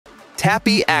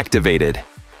TapSwapai activated.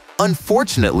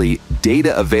 Unfortunately,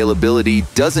 data availability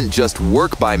doesn't just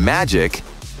work by magic,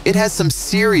 it has some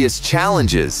serious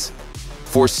challenges.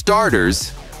 For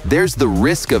starters, there's the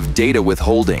risk of data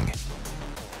withholding.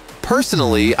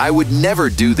 Personally, I would never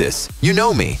do this, you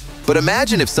know me, but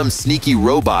imagine if some sneaky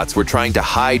robots were trying to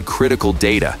hide critical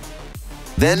data.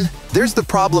 Then, there's the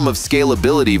problem of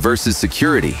scalability versus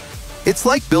security. It's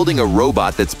like building a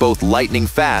robot that's both lightning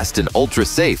fast and ultra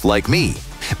safe like me.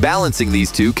 Balancing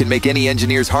these two can make any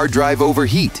engineer's hard drive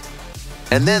overheat.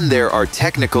 And then there are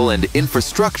technical and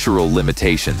infrastructural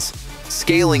limitations.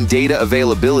 Scaling data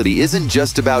availability isn't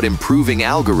just about improving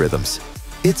algorithms.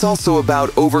 It's also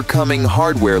about overcoming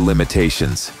hardware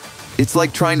limitations. It's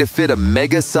like trying to fit a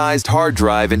mega-sized hard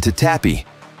drive into TapSwapai.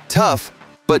 Tough,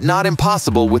 but not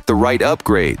impossible with the right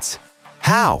upgrades.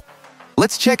 How?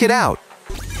 Let's check it out.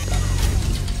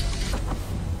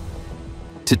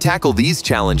 To tackle these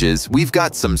challenges, we've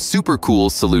got some super cool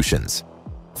solutions.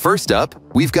 First up,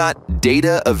 we've got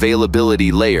data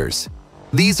availability layers.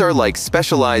 These are like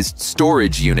specialized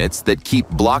storage units that keep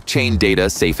blockchain data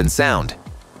safe and sound.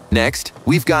 Next,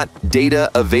 we've got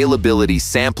data availability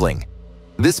sampling.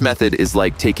 This method is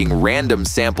like taking random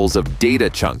samples of data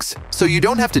chunks, so you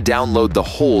don't have to download the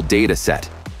whole data set.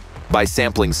 By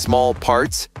sampling small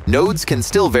parts, nodes can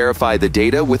still verify the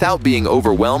data without being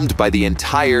overwhelmed by the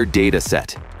entire data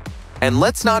set. And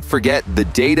let's not forget the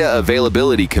Data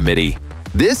Availability Committee.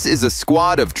 This is a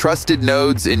squad of trusted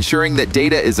nodes ensuring that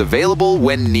data is available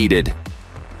when needed.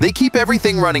 They keep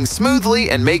everything running smoothly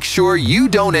and make sure you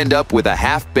don't end up with a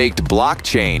half-baked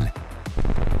blockchain.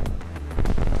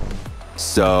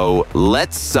 So,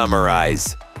 let's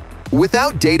summarize.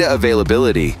 Without data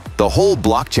availability, the whole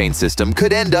blockchain system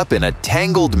could end up in a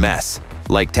tangled mess,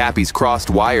 like TapSwapai's crossed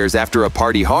wires after a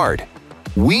party hard.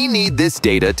 We need this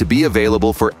data to be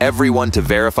available for everyone to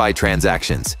verify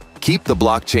transactions, keep the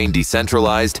blockchain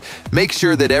decentralized, make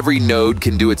sure that every node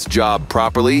can do its job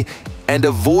properly, and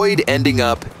avoid ending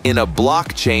up in a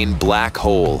blockchain black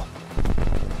hole.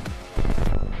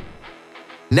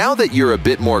 Now that you're a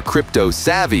bit more crypto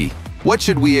savvy, what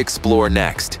should we explore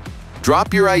next?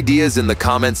 Drop your ideas in the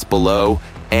comments below,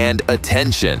 and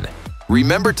attention!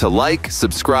 Remember to like,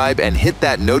 subscribe, and hit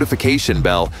that notification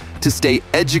bell to stay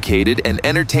educated and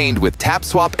entertained with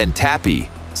TapSwap and TapSwapai.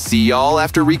 See y'all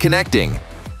after reconnecting.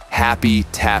 Happy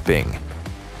tapping.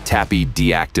 TapSwapai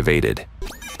deactivated.